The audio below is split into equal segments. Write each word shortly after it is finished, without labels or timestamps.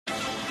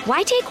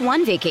Why take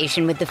one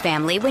vacation with the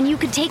family when you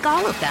could take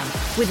all of them?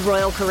 With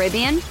Royal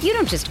Caribbean, you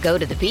don't just go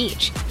to the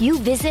beach. You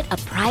visit a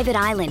private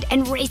island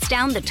and race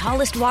down the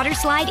tallest water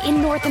slide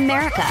in North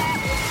America.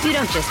 You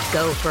don't just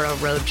go for a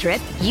road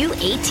trip. You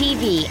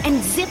ATV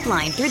and zip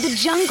line through the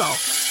jungle.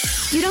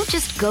 You don't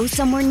just go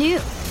somewhere new.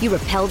 You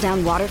rappel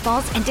down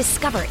waterfalls and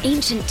discover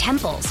ancient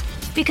temples.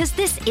 Because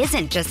this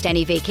isn't just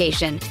any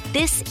vacation.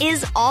 This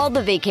is all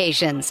the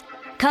vacations.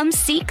 Come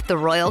seek the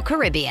Royal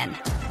Caribbean.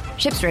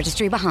 Ships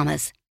Registry,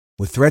 Bahamas.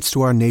 With threats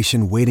to our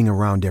nation waiting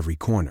around every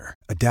corner,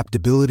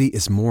 adaptability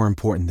is more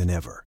important than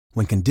ever.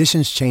 When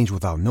conditions change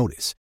without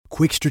notice,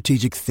 quick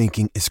strategic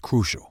thinking is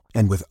crucial.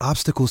 And with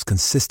obstacles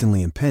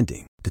consistently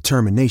impending,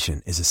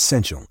 determination is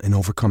essential in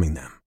overcoming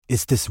them.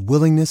 It's this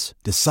willingness,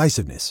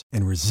 decisiveness,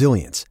 and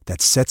resilience that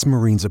sets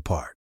Marines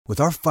apart. With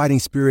our fighting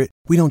spirit,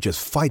 we don't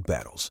just fight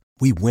battles,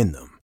 we win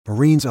them.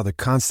 Marines are the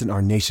constant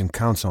our nation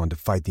counts on to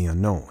fight the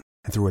unknown.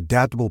 And through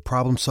adaptable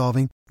problem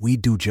solving, we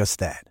do just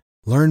that.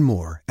 Learn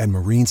more at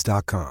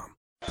marines.com.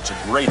 It's a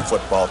great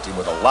football team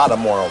with a lot of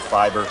moral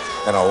fiber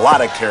and a lot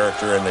of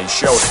character, and they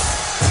showed it.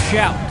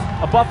 Shout,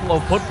 a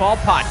Buffalo football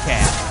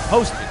podcast,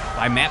 hosted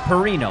by Matt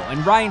Perino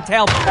and Ryan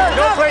Talbot.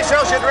 No place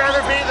else you'd rather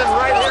be than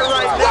right here,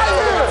 right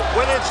now.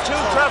 When it's too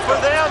tough for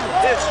them,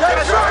 it's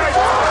just right.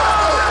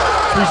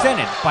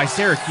 Presented by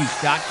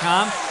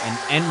Syracuse.com and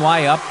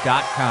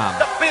NYUp.com.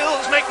 The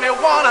Bills make me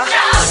wanna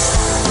shout!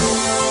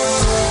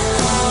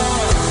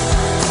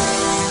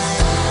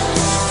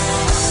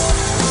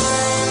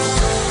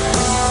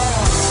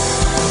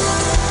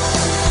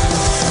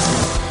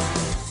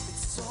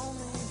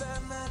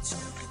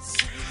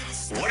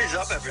 What is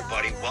up,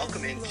 everybody?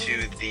 Welcome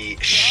into the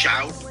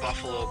Shout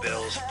Buffalo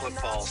Bills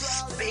Football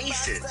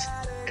Spaces,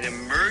 an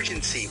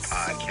emergency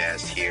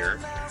podcast here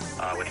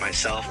with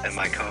myself and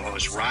my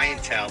co-host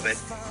Ryan Talbot,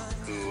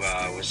 who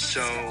was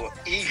so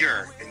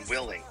eager and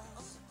willing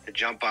to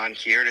jump on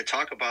here to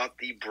talk about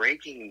the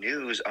breaking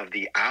news of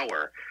the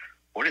hour.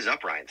 What is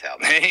up, Ryan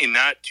Talbot? Hey,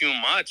 not too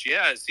much.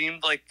 Yeah, it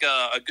seemed like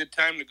a good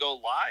time to go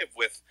live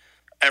with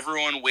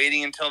everyone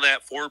waiting until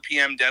that 4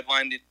 p.m.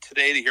 deadline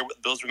today to hear what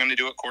the Bills were going to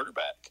do at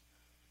quarterback.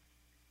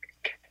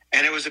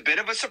 And it was a bit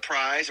of a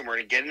surprise, and we're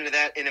going to get into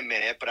that in a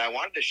minute, but I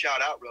wanted to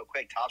shout out real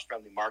quick Tops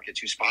Friendly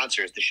Markets, who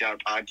sponsors the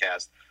Shout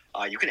podcast.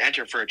 You can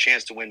enter for a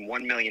chance to win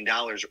 $1 million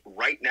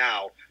right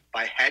now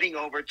by heading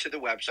over to the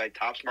website,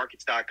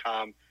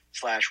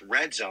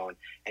 topsmarkets.com/redzone.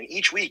 And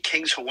each week,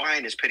 Kings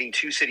Hawaiian is pitting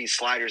two city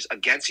sliders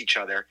against each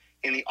other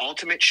in the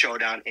ultimate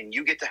showdown, and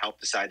you get to help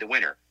decide the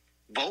winner.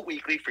 Vote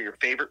weekly for your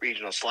favorite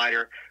regional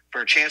slider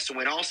for a chance to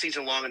win all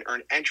season long and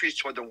earn entries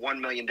toward the $1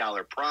 million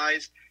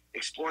prize.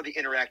 Explore the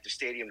interactive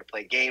stadium to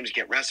play games,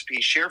 get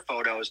recipes, share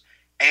photos,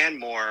 and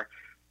more.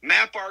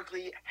 Matt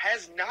Barkley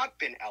has not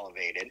been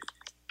elevated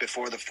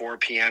before the 4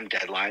 p.m.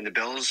 deadline. The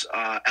Bills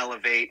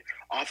elevate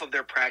off of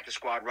their practice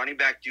squad running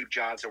back Duke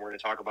Johnson. We're going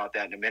to talk about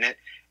that in a minute.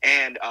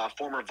 And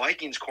former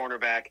Vikings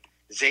cornerback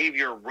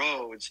Xavier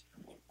Rhodes.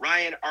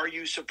 Ryan, are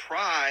you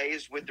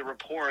surprised with the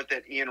report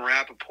that Ian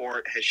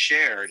Rappaport has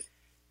shared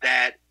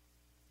that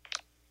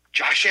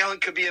Josh Allen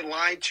could be in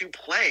line to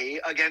play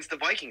against the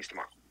Vikings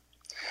tomorrow?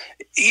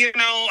 You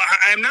know,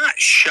 I'm not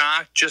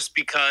shocked just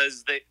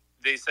because they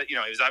said, you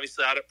know, he was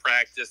obviously out at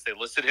practice. They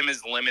listed him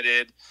as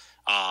limited.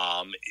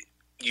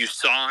 You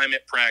saw him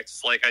at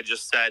practice, like I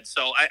just said.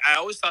 So I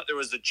always thought there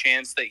was a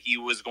chance that he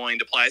was going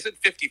to play. I said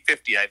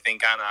 50-50, I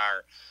think, on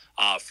our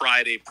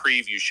Friday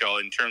preview show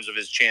in terms of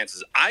his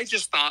chances. I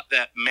just thought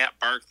that Matt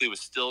Barkley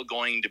was still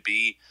going to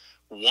be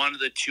one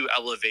of the two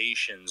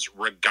elevations,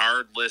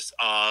 regardless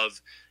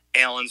of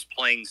Allen's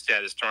playing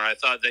status tomorrow. I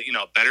thought that, you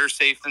know, better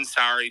safe than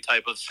sorry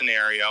type of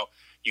scenario.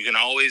 You can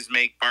always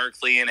make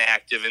Barkley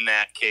inactive in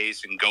that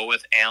case and go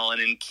with Allen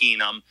and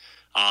Keenum.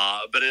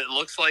 But it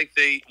looks like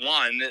the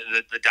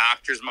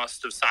doctors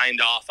must have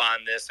signed off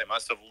on this. They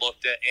must have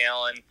looked at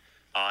Allen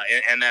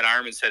and that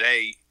arm and said,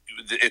 hey,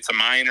 it's a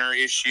minor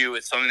issue.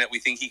 It's something that we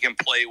think he can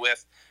play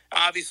with.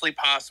 Obviously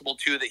possible,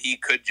 too, that he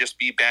could just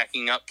be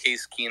backing up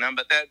Case Keenum,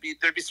 but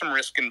there'd be some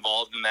risk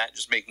involved in that,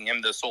 just making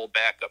him the sole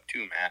backup,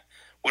 too, Matt.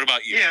 What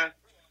about you?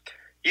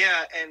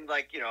 Yeah, and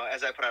like, you know,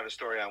 as I put out a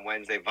story on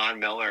Wednesday, Von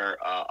Miller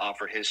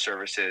offered his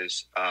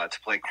services to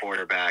play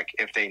quarterback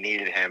if they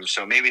needed him.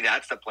 So maybe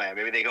that's the plan.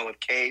 Maybe they go with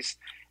Case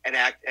and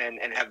have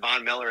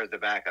Von Miller as the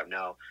backup.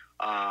 No.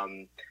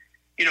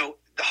 You know,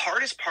 the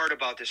hardest part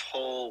about this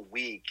whole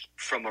week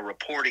from a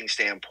reporting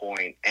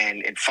standpoint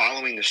and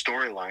following the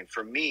storyline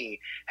for me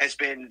has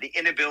been the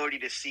inability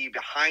to see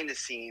behind the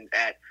scenes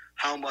at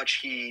how much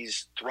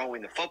he's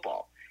throwing the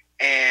football.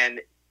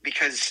 And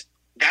because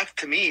that,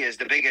 to me, is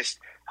the biggest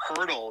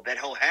hurdle that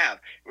he'll have.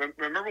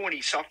 Remember when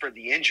he suffered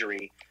the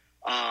injury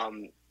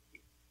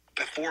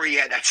before he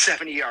had that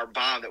 70-yard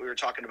bomb that we were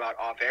talking about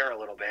off air a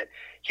little bit?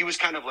 He was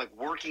kind of like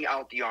working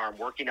out the arm,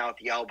 working out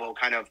the elbow,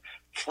 kind of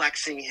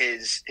flexing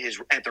his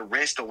at the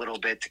wrist a little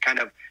bit to kind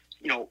of,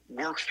 you know,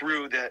 work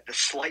through the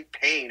slight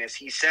pain, as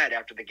he said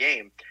after the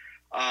game.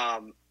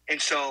 And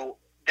so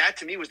that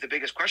to me was the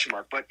biggest question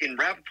mark. But in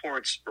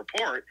Rappaport's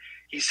report,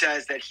 he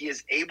says that he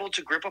is able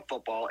to grip a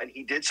football, and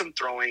he did some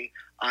throwing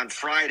on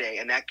Friday,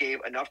 and that gave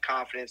enough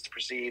confidence to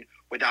proceed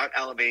without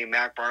elevating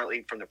Mac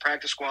Bartley from the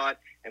practice squad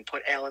and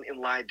put Allen in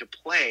line to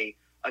play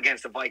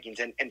against the Vikings.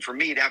 And for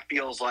me, that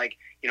feels like,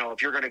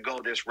 if you're going to go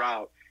this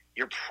route,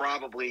 you're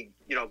probably,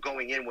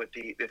 going in with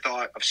the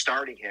thought of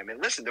starting him.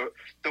 And listen,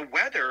 the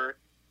weather,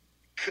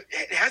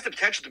 it has the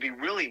potential to be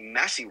really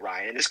messy,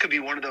 Ryan. And this could be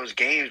one of those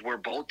games where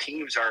both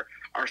teams are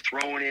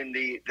throwing in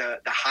the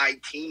high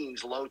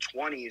teens, low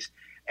 20s,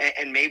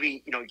 and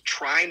maybe,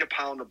 trying to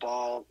pound the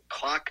ball,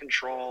 clock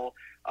control,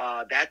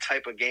 that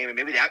type of game. And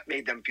maybe that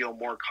made them feel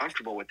more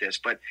comfortable with this.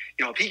 But,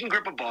 if he can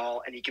grip a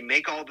ball and he can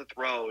make all the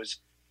throws,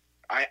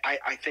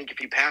 I think if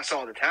he passed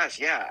all the tests,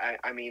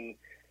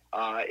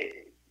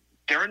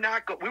 they're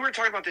not we were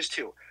talking about this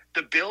too.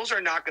 The Bills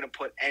are not going to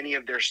put any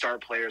of their star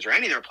players, or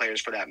any of their players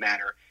for that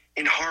matter,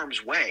 in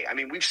harm's way. I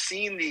mean, we've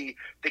seen the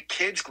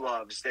kids'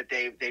 gloves that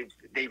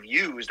they've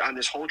used on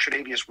this whole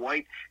Tre'Davious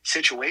White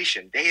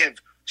situation. They have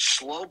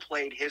slow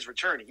played his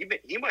return.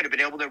 He might have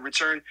been able to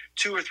return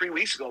 2 or 3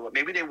 weeks ago, but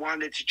maybe they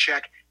wanted to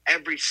check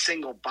every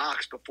single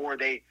box before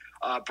they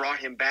brought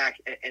him back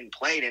and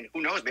played. And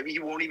who knows, maybe he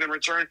won't even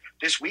return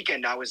this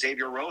weekend now with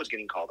Xavier Rhodes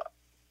getting called up.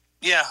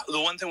 Yeah, the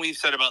one thing we've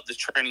said about the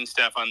training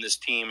staff on this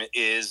team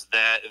is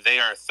that they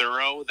are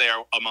thorough. They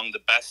are among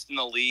the best in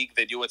the league.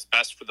 They do what's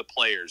best for the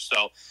players.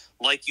 So,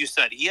 like you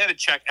said, he had to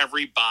check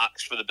every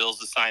box for the Bills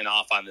to sign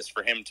off on this,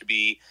 for him to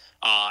be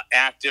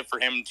active, for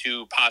him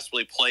to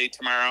possibly play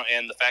tomorrow.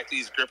 And the fact that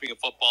he's gripping a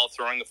football,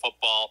 throwing a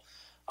football,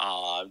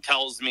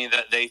 tells me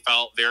that they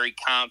felt very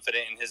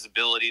confident in his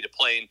ability to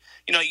play.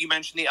 And, you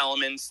mentioned the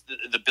elements.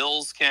 The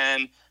Bills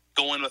can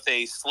go in with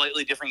a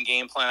slightly different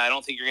game plan. I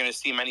don't think you're going to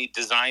see many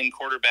design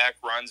quarterback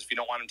runs if you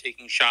don't want him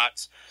taking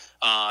shots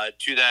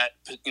to that,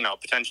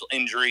 potential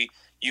injury.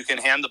 You can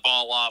hand the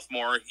ball off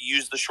more,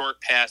 use the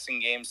short passing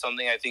game,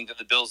 something I think that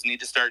the Bills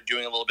need to start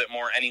doing a little bit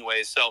more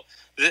anyway. So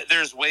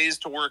there's ways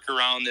to work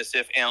around this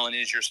if Allen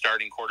is your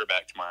starting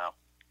quarterback tomorrow.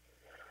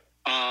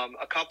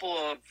 A couple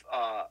of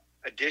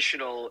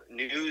additional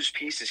news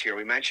pieces here.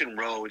 We mentioned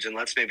Rhodes, and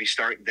let's maybe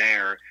start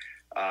there.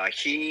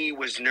 He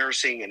was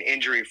nursing an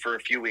injury for a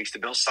few weeks. The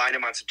Bills signed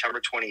him on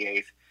September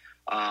 28th.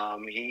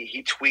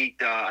 He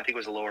tweaked, I think it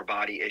was a lower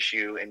body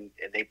issue, and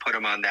they put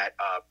him on that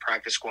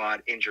practice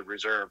squad injured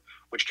reserve,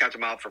 which kept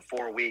him out for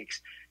 4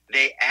 weeks.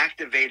 They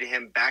activated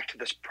him back to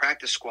this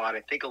practice squad,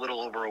 I think a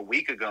little over a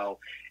week ago,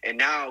 and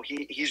now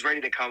he's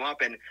ready to come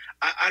up. And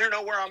I don't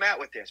know where I'm at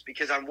with this,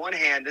 because on one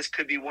hand, this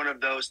could be one of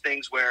those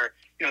things where,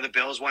 the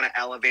Bills want to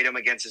elevate him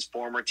against his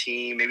former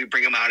team, maybe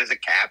bring him out as a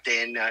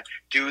captain,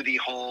 do the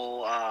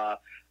whole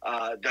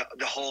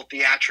the whole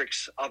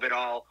theatrics of it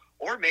all.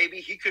 Or maybe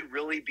he could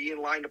really be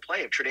in line to play.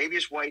 If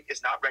Tre'Davious White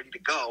is not ready to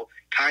go,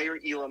 Kaiir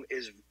Elam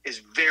is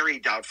very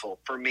doubtful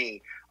for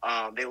me.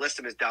 They list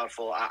him as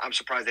doubtful. I'm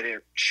surprised they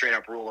didn't straight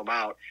up rule him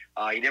out.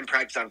 He didn't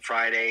practice on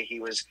Friday. He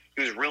was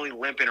really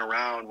limping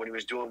around when he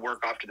was doing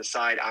work off to the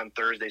side on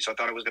Thursday. So I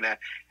thought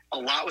a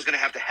lot was gonna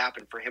have to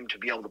happen for him to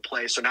be able to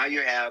play. So now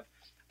you have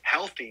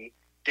healthy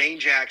Dane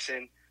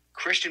Jackson,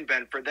 Christian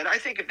Benford, that I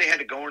think if they had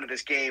to go into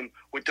this game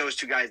with those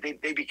two guys,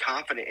 they'd be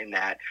confident in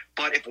that.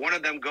 But if one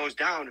of them goes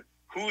down,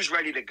 who's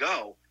ready to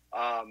go?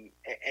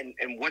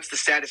 And what's the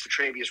status of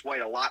Tre'Davious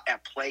White? A lot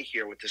at play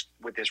here with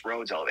this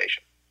Rhodes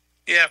elevation.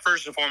 Yeah,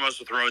 first and foremost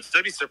with Rhodes,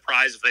 I'd be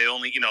surprised if they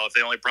only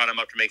brought him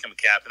up to make him a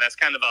captain. That's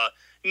kind of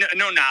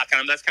no knock on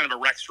him. That's kind of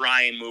a Rex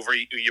Ryan move where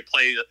you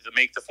play to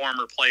make the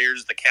former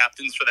players the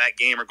captains for that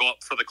game or go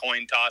up for the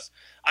coin toss.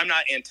 I'm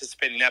not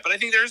anticipating that, but I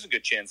think there's a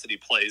good chance that he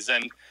plays.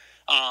 And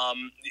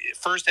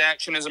first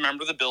action as a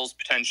member of the Bills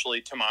potentially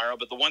tomorrow.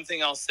 But the one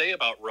thing I'll say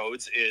about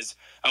Rhodes is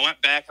I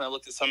went back and I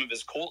looked at some of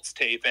his Colts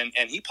tape, and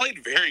he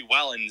played very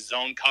well in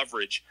zone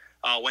coverage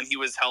when he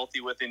was healthy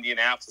with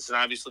Indianapolis. And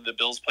obviously the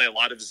Bills play a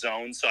lot of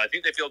zones, so I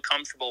think they feel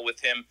comfortable with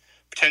him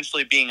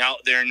potentially being out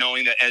there,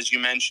 knowing that, as you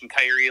mentioned,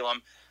 Kaiir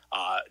Elam,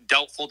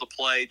 doubtful to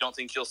play. Don't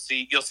think you'll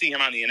see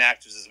him on the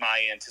inactives is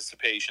my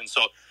anticipation.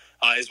 So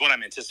is what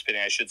I'm anticipating,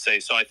 I should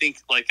say. So I think,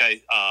 like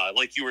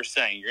you were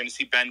saying, you're going to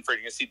see Benford, you're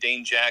going to see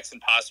Dane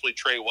Jackson, possibly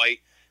Trey White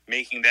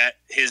making that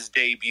his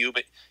debut.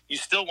 But you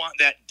still want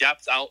that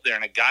depth out there,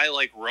 and a guy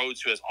like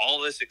Rhodes who has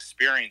all this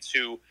experience,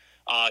 who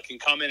can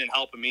come in and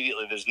help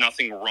immediately. There's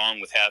nothing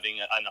wrong with having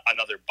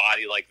another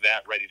body like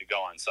that ready to go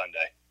on Sunday.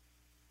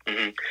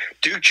 Mm-hmm.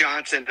 Duke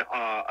Johnson,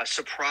 a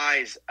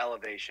surprise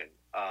elevation.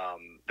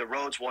 The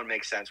Rhodes one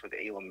makes sense with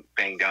Elam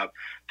banged up.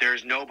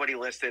 There's nobody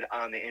listed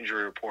on the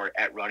injury report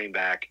at running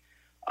back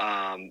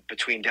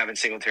between Devin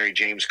Singletary,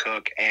 James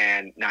Cook,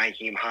 and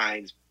Nyheim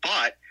Hines.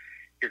 But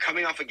you're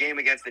coming off a game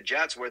against the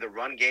Jets where the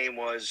run game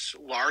was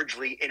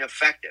largely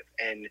ineffective.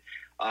 And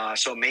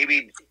so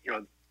maybe,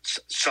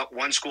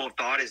 one school of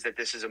thought is that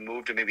this is a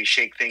move to maybe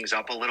shake things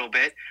up a little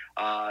bit.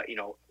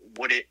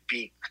 Would it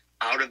be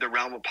out of the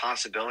realm of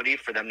possibility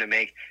for them to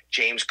make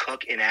James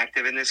Cook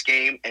inactive in this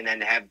game and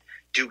then have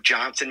Duke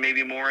Johnson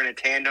maybe more in a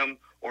tandem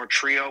or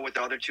trio with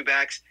the other two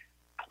backs?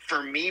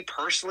 for me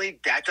personally,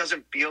 that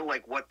doesn't feel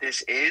like what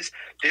this is.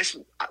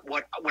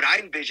 What I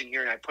envision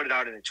here, and I put it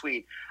out in a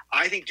tweet,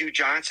 I think Duke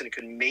Johnson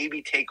could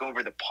maybe take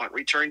over the punt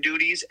return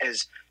duties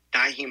as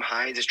Nyheim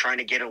Hines is trying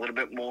to get a little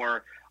bit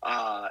more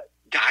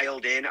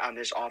dialed in on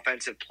this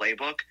offensive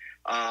playbook.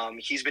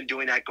 He's been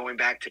doing that going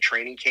back to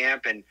training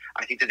camp, and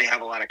I think that they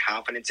have a lot of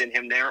confidence in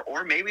him there.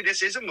 Or maybe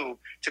this is a move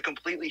to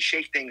completely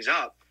shake things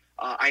up.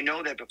 I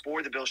know that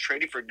before the Bills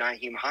traded for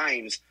Nyheim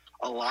Hines,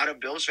 a lot of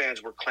Bills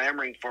fans were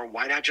clamoring for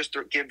why not just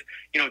give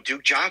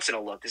Duke Johnson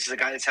a look. This is a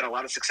guy that's had a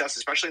lot of success,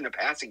 especially in the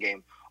passing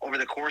game, over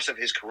the course of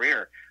his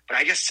career. But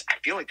I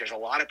feel like there's a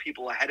lot of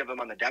people ahead of him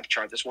on the depth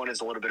chart. This one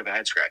is a little bit of a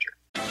head scratcher.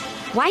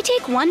 Why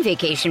take one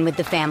vacation with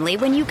the family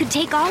when you could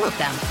take all of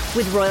them?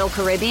 With Royal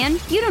Caribbean,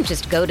 you don't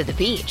just go to the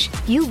beach.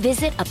 You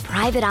visit a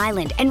private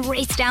island and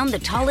race down the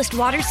tallest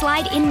water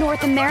slide in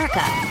North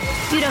America.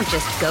 You don't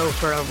just go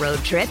for a road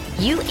trip.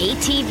 You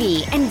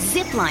ATV and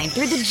zip line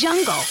through the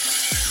jungle.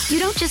 You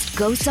don't just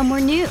go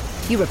somewhere new.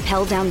 You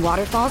rappel down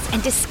waterfalls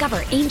and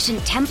discover ancient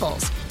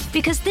temples.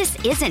 Because this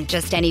isn't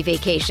just any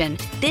vacation.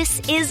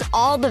 This is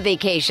all the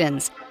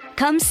vacations.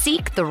 Come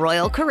seek the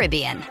Royal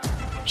Caribbean.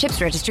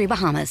 Ships Registry,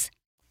 Bahamas.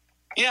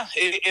 Yeah,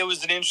 it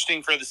was an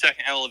interesting for the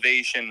second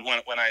elevation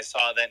when I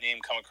saw that name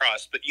come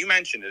across. But you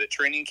mentioned it. At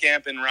training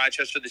camp in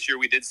Rochester this year,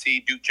 we did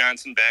see Duke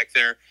Johnson back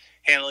there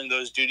handling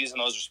those duties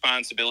and those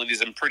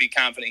responsibilities. I'm pretty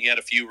confident he had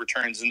a few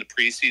returns in the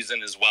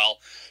preseason as well.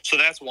 So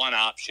that's one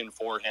option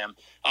for him.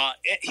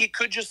 He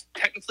could just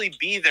technically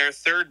be their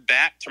third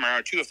back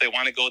tomorrow, too, if they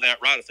want to go that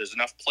route. If there's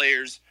enough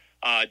players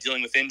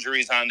dealing with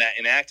injuries on that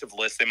inactive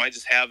list, they might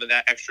just have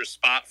that extra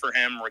spot for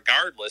him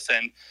regardless.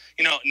 And,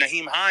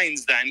 Nyheim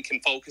Hines then can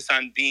focus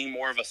on being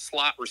more of a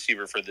slot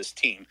receiver for this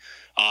team.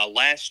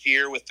 Last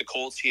year with the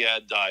Colts, he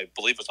had, I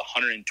believe it was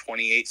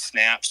 128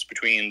 snaps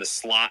between the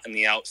slot and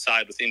the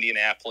outside with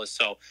Indianapolis.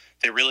 So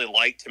they really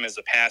liked him as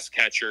a pass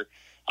catcher.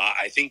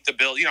 I think the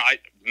Bills,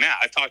 Matt,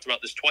 I've talked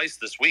about this twice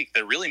this week.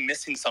 They're really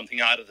missing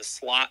something out of the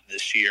slot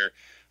this year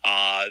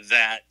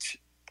that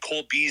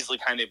Cole Beasley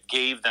kind of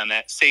gave them,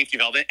 that safety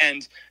valve.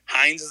 And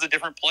Hines is a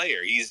different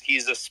player.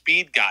 He's a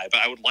speed guy, but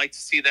I would like to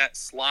see that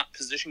slot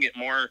position get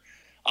more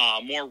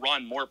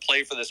run, more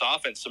play for this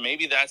offense. So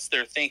maybe that's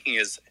their thinking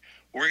is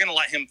we're going to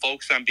let him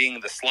focus on being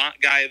the slot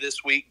guy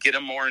this week, get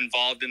him more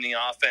involved in the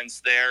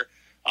offense there,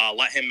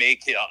 let him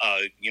make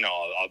a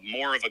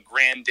more of a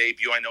grand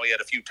debut. I know he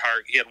had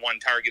he had one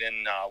target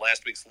in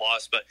last week's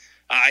loss, but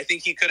I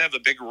think he could have a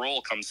big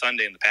role come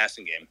Sunday in the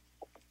passing game.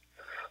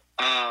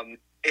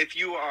 If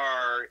you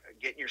are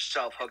getting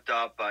yourself hooked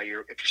up, if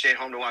you're staying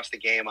home to watch the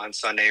game on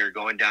Sunday or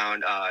going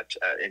down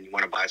and you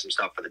want to buy some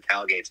stuff for the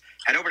tailgates,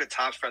 head over to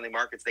Tops Friendly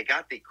Markets. They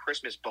got the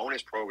Christmas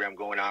bonus program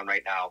going on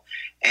right now.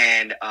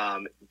 And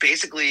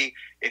basically,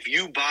 if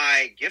you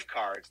buy gift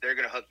cards, they're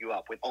going to hook you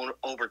up with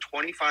over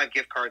 25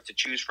 gift cards to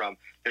choose from.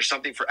 There's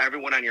something for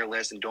everyone on your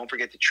list. And don't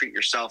forget to treat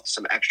yourself to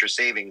some extra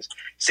savings.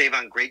 Save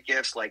on great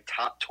gifts like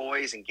top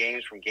toys and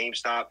games from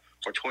GameStop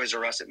or Toys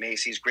R Us at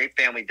Macy's, great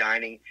family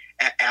dining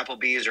at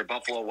Applebee's or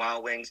Buffalo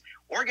Wild Wings,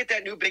 or get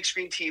that new big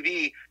screen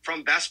TV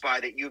from Best Buy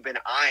that you've been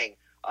eyeing.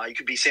 You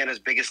could be Santa's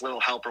biggest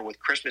little helper with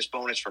Christmas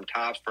bonus from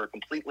Tops. For a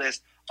complete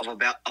list of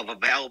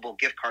available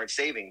gift card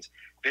savings,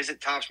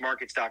 visit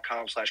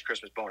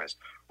topsmarkets.com/Christmas bonus.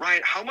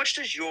 Ryan, how much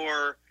does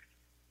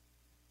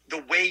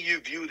the way you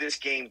view this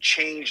game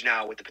change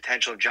now with the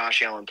potential of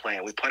Josh Allen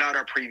playing? We put out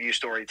our preview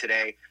story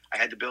today. I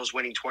had the Bills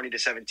winning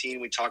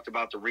 20-17. We talked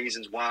about the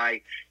reasons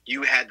why.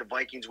 You had the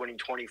Vikings winning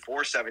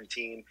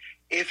 24-17.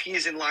 If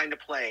he's in line to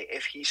play,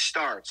 if he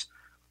starts,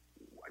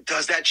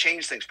 does that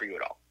change things for you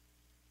at all?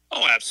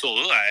 Oh,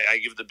 absolutely. I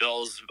give the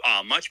Bills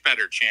much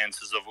better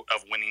chances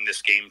of winning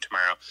this game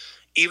tomorrow.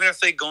 Even if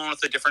they go in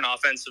with a different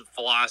offensive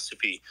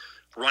philosophy,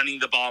 running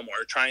the ball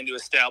more, trying to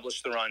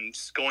establish the run,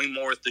 going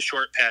more with the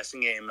short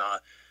passing game.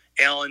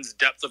 Allen's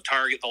depth of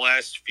target the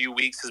last few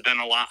weeks has been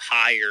a lot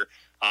higher.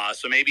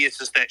 So maybe it's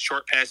just that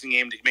short passing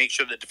game to make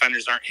sure that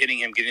defenders aren't hitting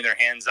him, getting their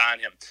hands on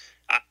him.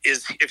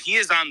 If he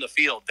is on the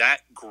field,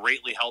 that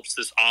greatly helps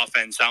this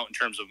offense out in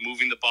terms of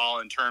moving the ball,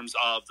 in terms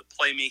of the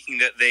playmaking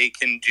that they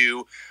can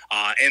do,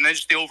 and then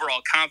just the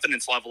overall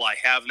confidence level I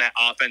have in that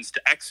offense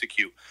to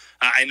execute.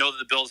 I know that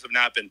the Bills have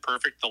not been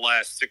perfect the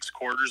last 6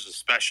 quarters,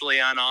 especially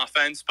on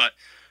offense, but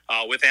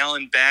with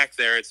Allen back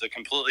there, it's a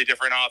completely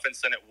different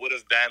offense than it would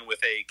have been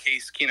with a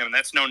Case Keenum. And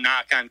that's no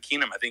knock on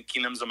Keenum. I think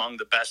Keenum's among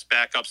the best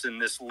backups in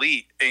the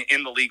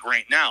league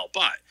right now.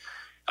 But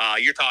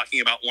you're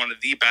talking about one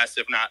of the best,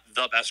 if not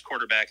the best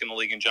quarterback in the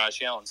league in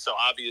Josh Allen. So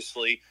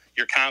obviously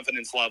your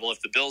confidence level, if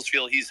the Bills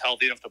feel he's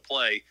healthy enough to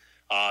play,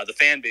 the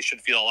fan base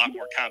should feel a lot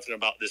more confident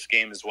about this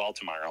game as well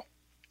tomorrow.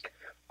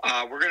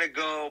 We're going to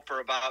go for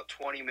about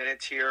 20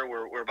 minutes here.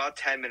 We're about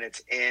 10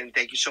 minutes in.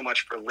 Thank you so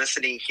much for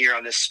listening here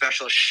on this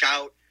special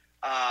shout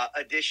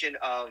edition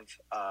of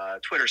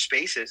Twitter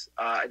Spaces.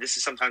 This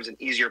is sometimes an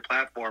easier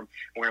platform.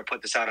 We're going to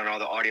put this out on all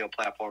the audio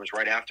platforms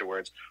right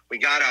afterwards. We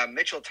got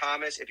Mitchell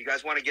Thomas. If you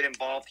guys want to get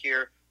involved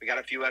here, we got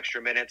a few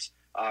extra minutes.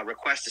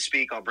 Request to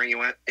speak. I'll bring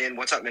you in.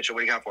 What's up, Mitchell?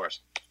 What do you got for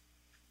us?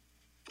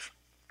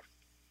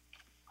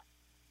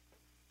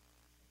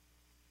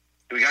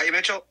 Hey,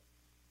 Mitchell.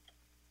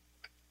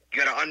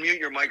 You got to unmute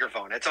your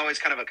microphone. It's always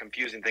kind of a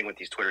confusing thing with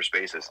these Twitter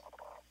Spaces.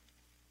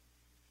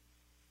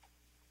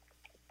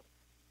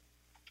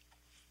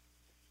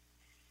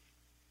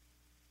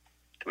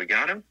 Do we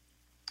got him?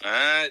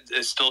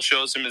 It still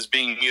shows him as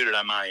being muted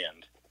on my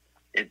end.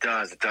 It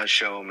does. It does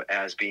show him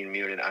as being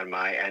muted on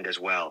my end as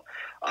well.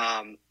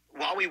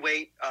 While we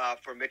wait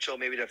for Mitchell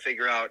maybe to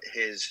figure out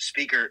his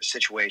speaker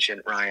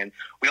situation, Ryan,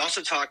 we also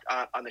talked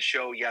on the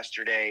show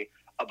yesterday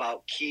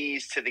about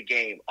keys to the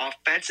game.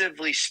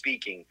 Offensively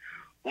speaking,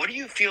 what do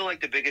you feel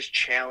like the biggest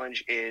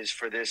challenge is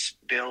for this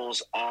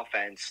Bills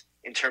offense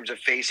in terms of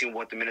facing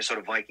what the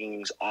Minnesota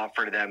Vikings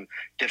offer to them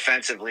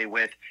defensively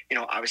with,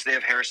 obviously they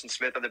have Harrison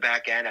Smith on the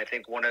back end. I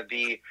think one of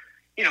the,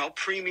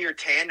 premier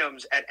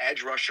tandems at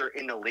edge rusher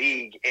in the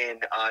league in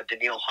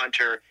Danielle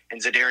Hunter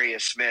and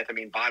Zadarius Smith. I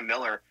mean, Von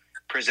Miller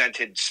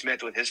presented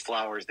Smith with his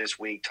flowers this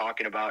week,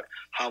 talking about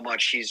how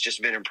much he's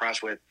just been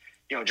impressed with,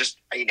 just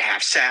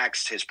 8.5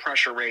 sacks, his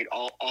pressure rate,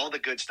 all the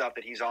good stuff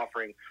that he's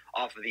offering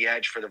off of the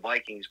edge for the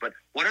Vikings. But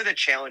what are the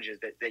challenges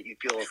that you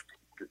feel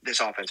this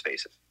offense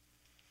faces?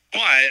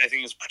 Well, I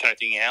think it's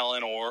protecting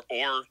Allen or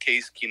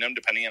Case Keenum,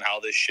 depending on how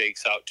this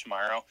shakes out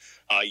tomorrow.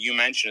 You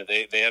mentioned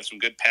it. They have some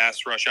good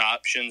pass rush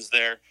options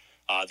there.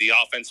 The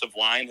offensive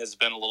line has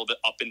been a little bit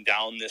up and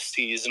down this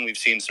season. We've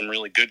seen some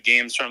really good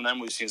games from them.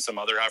 We've seen some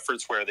other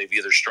efforts where they've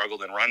either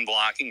struggled in run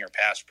blocking or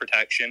pass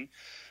protection.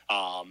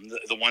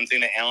 The one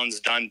thing that Allen's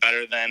done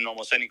better than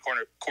almost any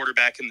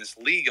quarterback in this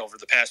league over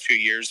the past few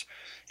years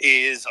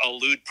is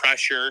elude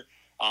pressure,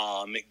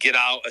 get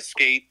out,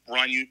 escape,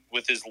 run you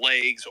with his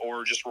legs,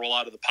 or just roll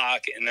out of the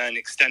pocket and then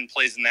extend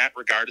plays in that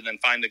regard and then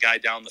find the guy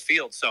down the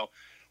field. So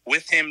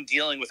with him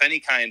dealing with any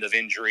kind of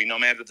injury, no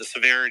matter the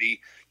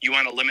severity, you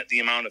want to limit the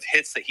amount of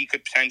hits that he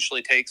could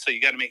potentially take. So you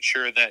got to make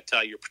sure that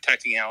you're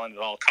protecting Allen at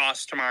all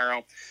costs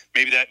tomorrow.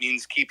 Maybe that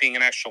means keeping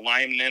an extra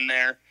lineman in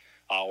there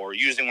or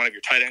using one of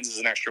your tight ends as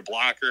an extra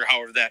blocker,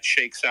 however that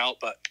shakes out.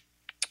 But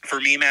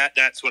for me, Matt,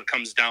 that's what it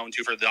comes down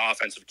to for the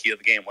offensive key of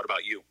the game. What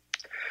about you?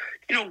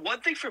 One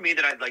thing for me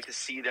that I'd like to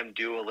see them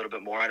do a little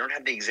bit more, I don't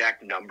have the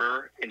exact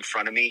number in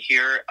front of me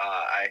here.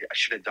 I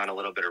should have done a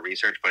little bit of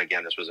research, but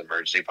again, this was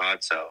emergency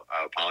pod, so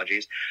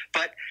apologies.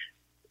 But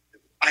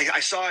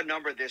I saw a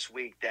number this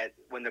week that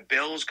when the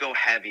Bills go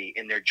heavy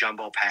in their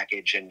jumbo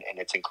package, and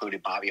it's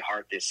included Bobby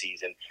Hart this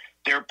season,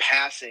 they're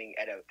passing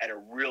at a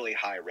really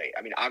high rate.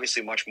 I mean,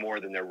 obviously much more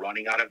than they're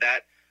running out of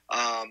that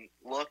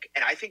look.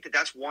 And I think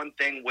that's one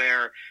thing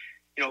where,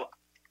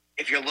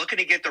 if you're looking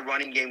to get the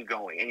running game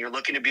going and you're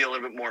looking to be a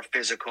little bit more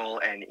physical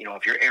and,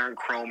 if you're Aaron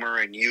Cromer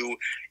and you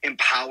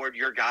empowered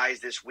your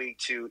guys this week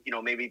to,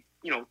 maybe,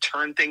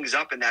 turn things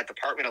up in that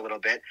department a little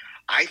bit,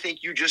 I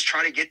think you just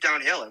try to get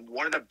downhill. And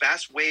one of the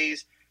best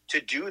ways to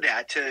do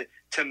that,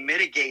 to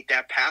mitigate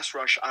that pass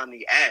rush on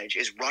the edge,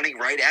 is running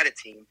right at a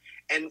team.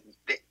 And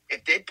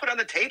if they'd put on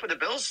the tape of the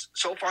Bills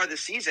so far this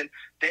season,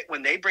 that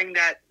when they bring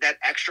that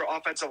extra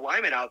offensive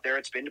lineman out there,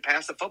 it's been to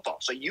pass the football.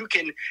 So you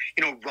can,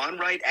 run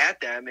right at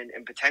them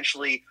and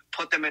potentially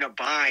put them in a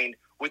bind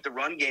with the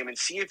run game and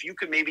see if you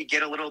could maybe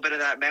get a little bit of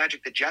that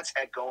magic the Jets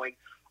had going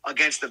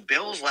against the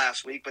Bills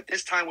last week, but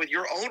this time with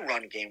your own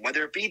run game,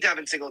 whether it be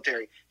Devin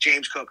Singletary,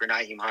 James Cook, or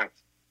Nyheim Hines.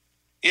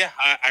 Yeah,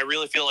 I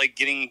really feel like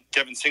getting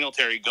Devin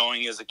Singletary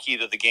going is a key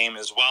to the game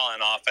as well on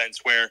offense,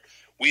 where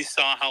we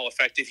saw how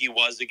effective he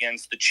was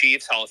against the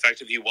Chiefs, how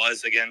effective he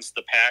was against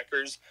the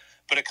Packers.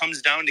 But it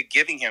comes down to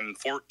giving him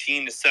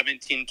 14 to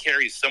 17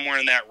 carries, somewhere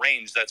in that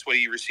range. That's what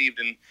he received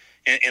in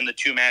the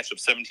two matchups,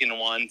 17 in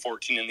one,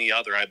 14 in the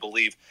other, I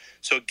believe.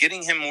 So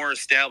getting him more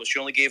established.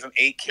 You only gave him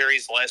 8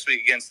 carries last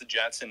week against the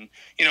Jets. And,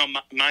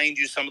 mind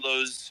you, some of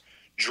those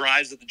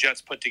drives that the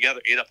Jets put together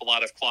ate up a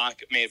lot of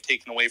clock. It may have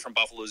taken away from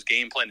Buffalo's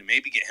game plan to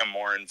maybe get him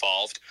more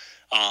involved.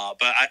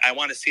 But I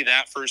want to see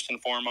that first and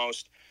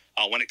foremost.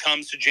 When it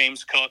comes to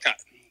James Cook,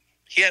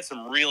 he had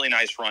some really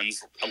nice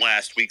runs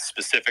last week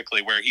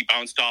specifically where he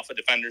bounced off of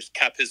defenders,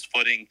 kept his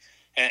footing,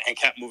 and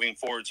kept moving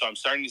forward. So I'm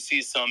starting to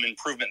see some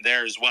improvement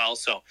there as well.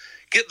 So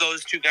get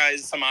those two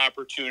guys some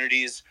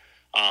opportunities.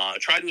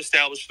 Try to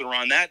establish the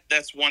run.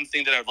 That's one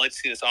thing that I'd like to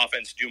see this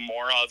offense do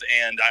more of.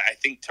 And I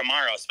think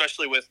tomorrow,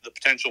 especially with the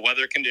potential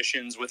weather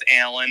conditions, with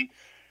Allen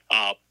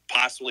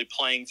possibly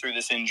playing through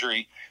this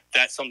injury,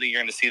 that's something you're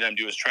going to see them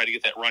do, is try to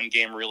get that run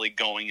game really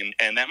going.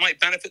 And that might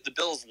benefit the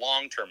Bills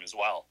long-term as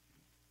well.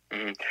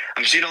 Mm-hmm.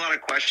 I'm seeing a lot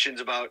of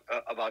questions about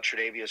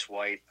Tre'Davious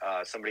White.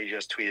 Somebody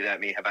just tweeted at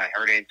me, have I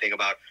heard anything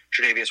about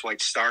Tre'Davious White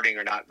starting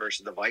or not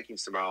versus the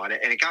Vikings tomorrow? And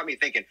it got me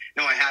thinking,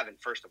 no, I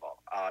haven't, first of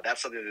all.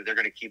 That's something that they're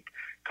going to keep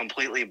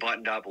completely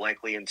buttoned up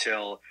likely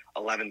until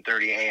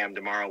 11:30 a.m.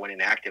 tomorrow when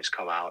inactives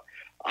come out.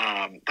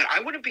 But I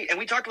wouldn't be – and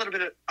we talked a little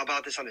bit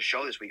about this on the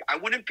show this week. I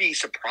wouldn't be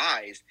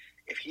surprised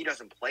if he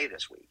doesn't play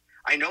this week.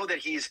 I know that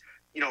he's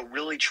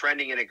really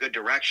trending in a good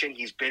direction.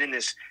 He's been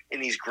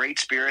in these great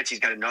spirits. He's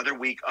got another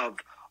week of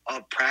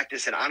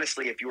practice. And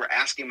honestly, if you were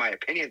asking my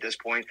opinion at this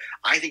point,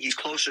 I think he's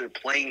closer to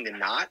playing than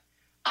not,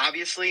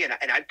 obviously. And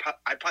I'd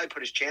probably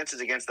put his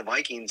chances against the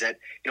Vikings at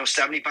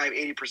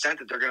 75-80%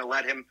 that they're going to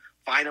let him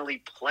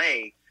finally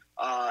play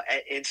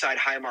inside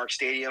Highmark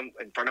Stadium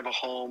in front of a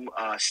home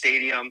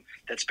stadium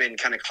that's been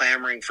kind of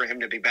clamoring for him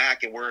to be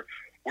back. And we're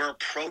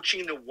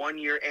approaching the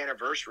 1-year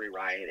anniversary,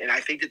 Ryan. And I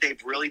think that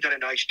they've really done a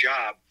nice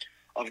job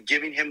of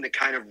giving him the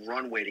kind of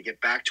runway to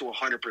get back to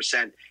 100%,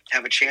 to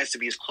have a chance to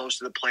be as close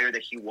to the player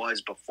that he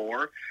was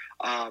before.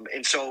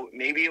 And so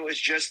maybe it was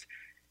just,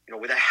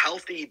 with a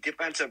healthy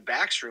defensive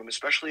backs room,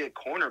 especially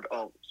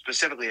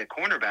specifically a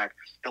cornerback,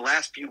 the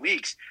last few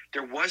weeks,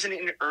 there wasn't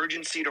an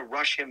urgency to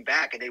rush him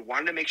back, and they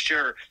wanted to make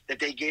sure that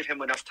they gave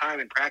him enough time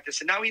in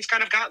practice. And now he's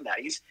kind of gotten that.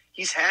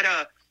 He's had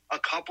a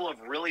couple of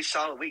really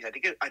solid weeks. I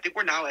think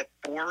we're now at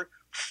 4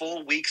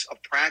 full weeks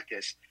of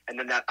practice, and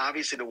then that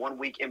obviously the 1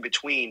 week in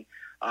between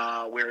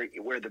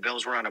where the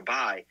Bills were on a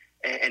bye.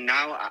 And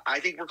now I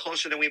think we're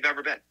closer than we've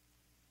ever been.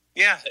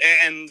 Yeah,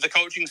 and the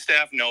coaching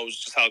staff knows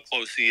just how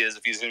close he is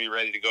if he's going to be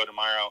ready to go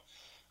tomorrow.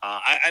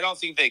 I don't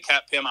think they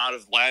kept him out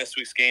of last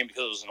week's game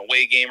because it was an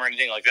away game or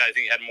anything like that. I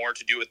think it had more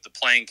to do with the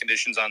playing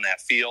conditions on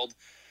that field.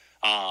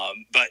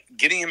 But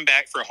getting him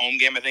back for a home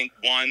game, I think,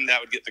 one,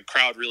 that would get the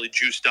crowd really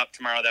juiced up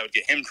tomorrow. That would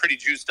get him pretty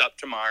juiced up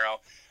tomorrow.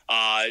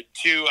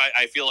 Two,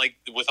 I feel like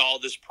with all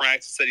this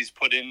practice that he's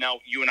put in now,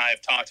 you and I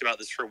have talked about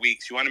this for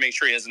weeks. You want to make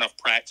sure he has enough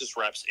practice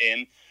reps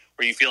in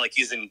where you feel like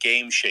he's in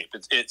game shape.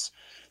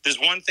 There's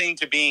one thing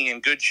to being in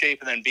good shape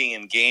and then being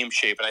in game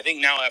shape. And I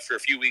think now after a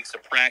few weeks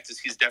of practice,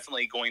 he's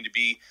definitely going to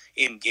be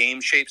in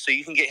game shape. So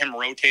you can get him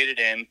rotated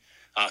in.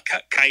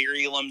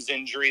 Kyrie Elam's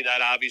injury,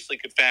 that obviously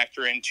could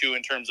factor in too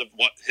in terms of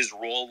what his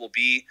role will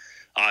be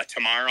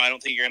tomorrow. I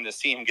don't think you're going to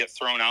see him get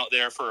thrown out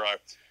there for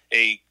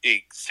a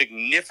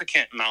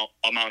significant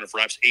amount of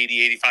reps,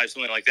 80, 85,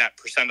 something like that,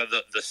 percent of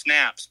the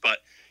snaps. But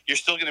you're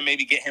still going to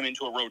maybe get him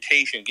into a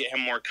rotation, get him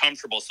more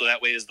comfortable, so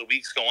that way as the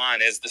weeks go on,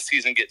 as the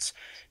season gets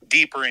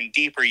deeper and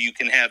deeper, you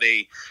can have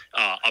a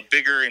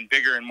bigger and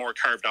bigger and more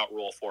carved out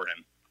role for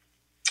him.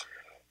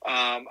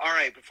 All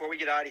right, before we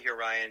get out of here,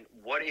 Ryan,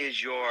 what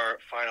is your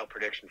final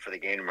prediction for the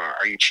game tomorrow?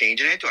 Are you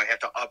changing it? Do I have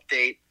to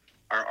update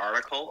our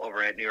article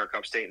over at New York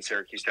Upstate and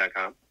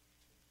Syracuse.com?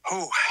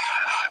 Oh,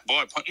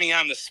 boy, put me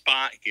on the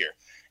spot here.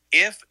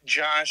 If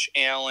Josh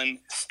Allen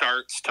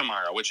starts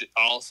tomorrow, which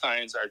all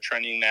signs are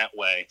trending that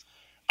way,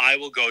 I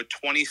will go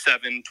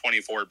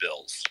 27-24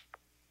 Bills.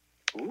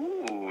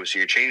 Ooh, so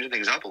you're changing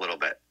things up a little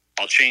bit.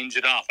 I'll change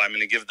it up. I'm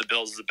going to give the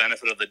Bills the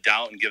benefit of the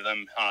doubt and give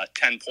them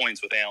 10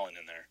 points with Allen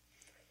in there.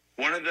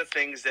 One of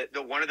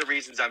the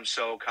reasons I'm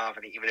so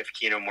confident, even if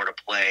Keenum were to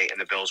play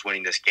and the Bills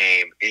winning this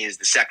game, is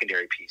the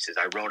secondary pieces.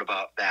 I wrote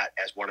about that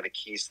as one of the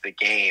keys to the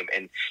game.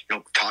 And,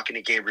 talking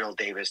to Gabriel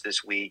Davis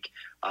this week,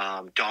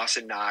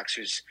 Dawson Knox,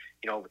 who's,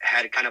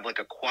 had kind of like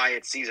a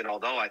quiet season,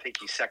 although I think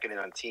he's second in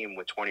on team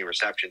with 20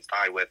 receptions,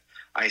 tied with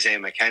Isaiah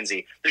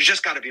McKenzie. There's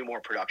just got to be more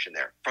production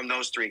there from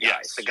those three guys.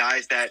 Yes. The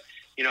guys that,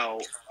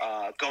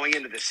 going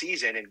into the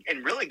season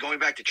and really going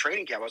back to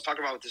training camp. I was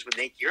talking about this with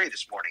Nate Geary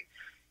this morning.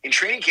 In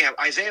training camp,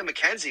 Isaiah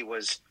McKenzie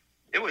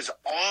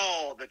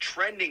the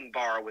trending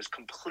bar was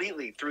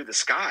completely through the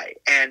sky.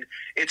 And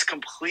it's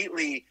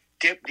completely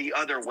dipped the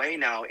other way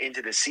now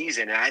into the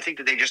season. And I think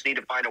that they just need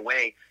to find a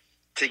way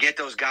to get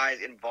those guys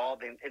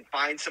involved and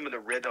find some of the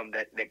rhythm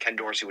that Ken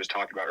Dorsey was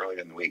talking about earlier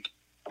in the week.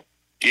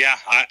 Yeah,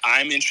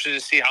 I'm interested to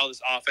see how this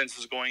offense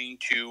is going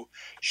to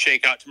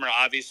shake out tomorrow.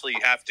 Obviously,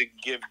 you have to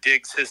give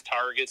Diggs his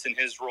targets and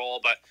his role,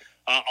 but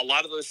a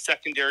lot of those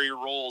secondary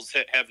roles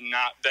have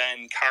not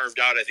been carved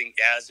out, I think,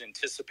 as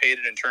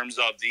anticipated in terms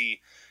of the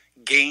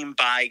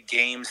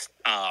game-by-game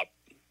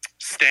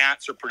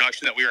stats or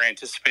production that we were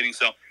anticipating.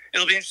 So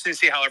it'll be interesting to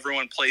see how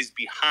everyone plays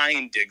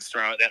behind Diggs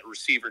throughout that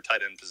receiver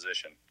tight end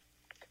position.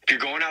 If you're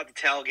going out to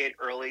tailgate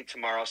early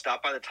tomorrow,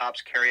 stop by the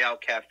Tops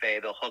Carryout Cafe.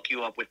 They'll hook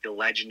you up with the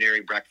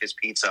legendary breakfast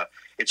pizza.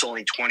 It's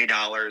only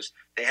 $20.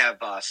 They have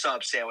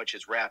sub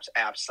sandwiches, wraps,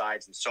 apps,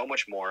 sides, and so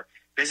much more.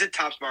 Visit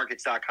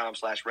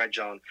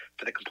topsmarkets.com/redzone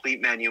for the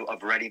complete menu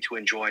of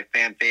ready-to-enjoy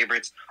fan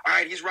favorites. All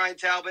right, he's Ryan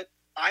Talbot.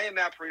 I am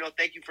Matt Perino.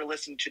 Thank you for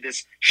listening to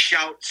this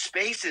Shout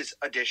Spaces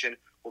edition.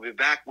 We'll be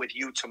back with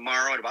you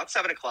tomorrow at about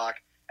 7 o'clock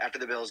after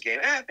the Bills game.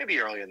 Maybe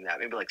earlier than that,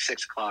 maybe like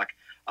 6 o'clock.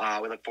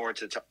 We look forward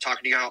to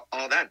talking to you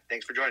all then.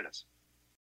 Thanks for joining us.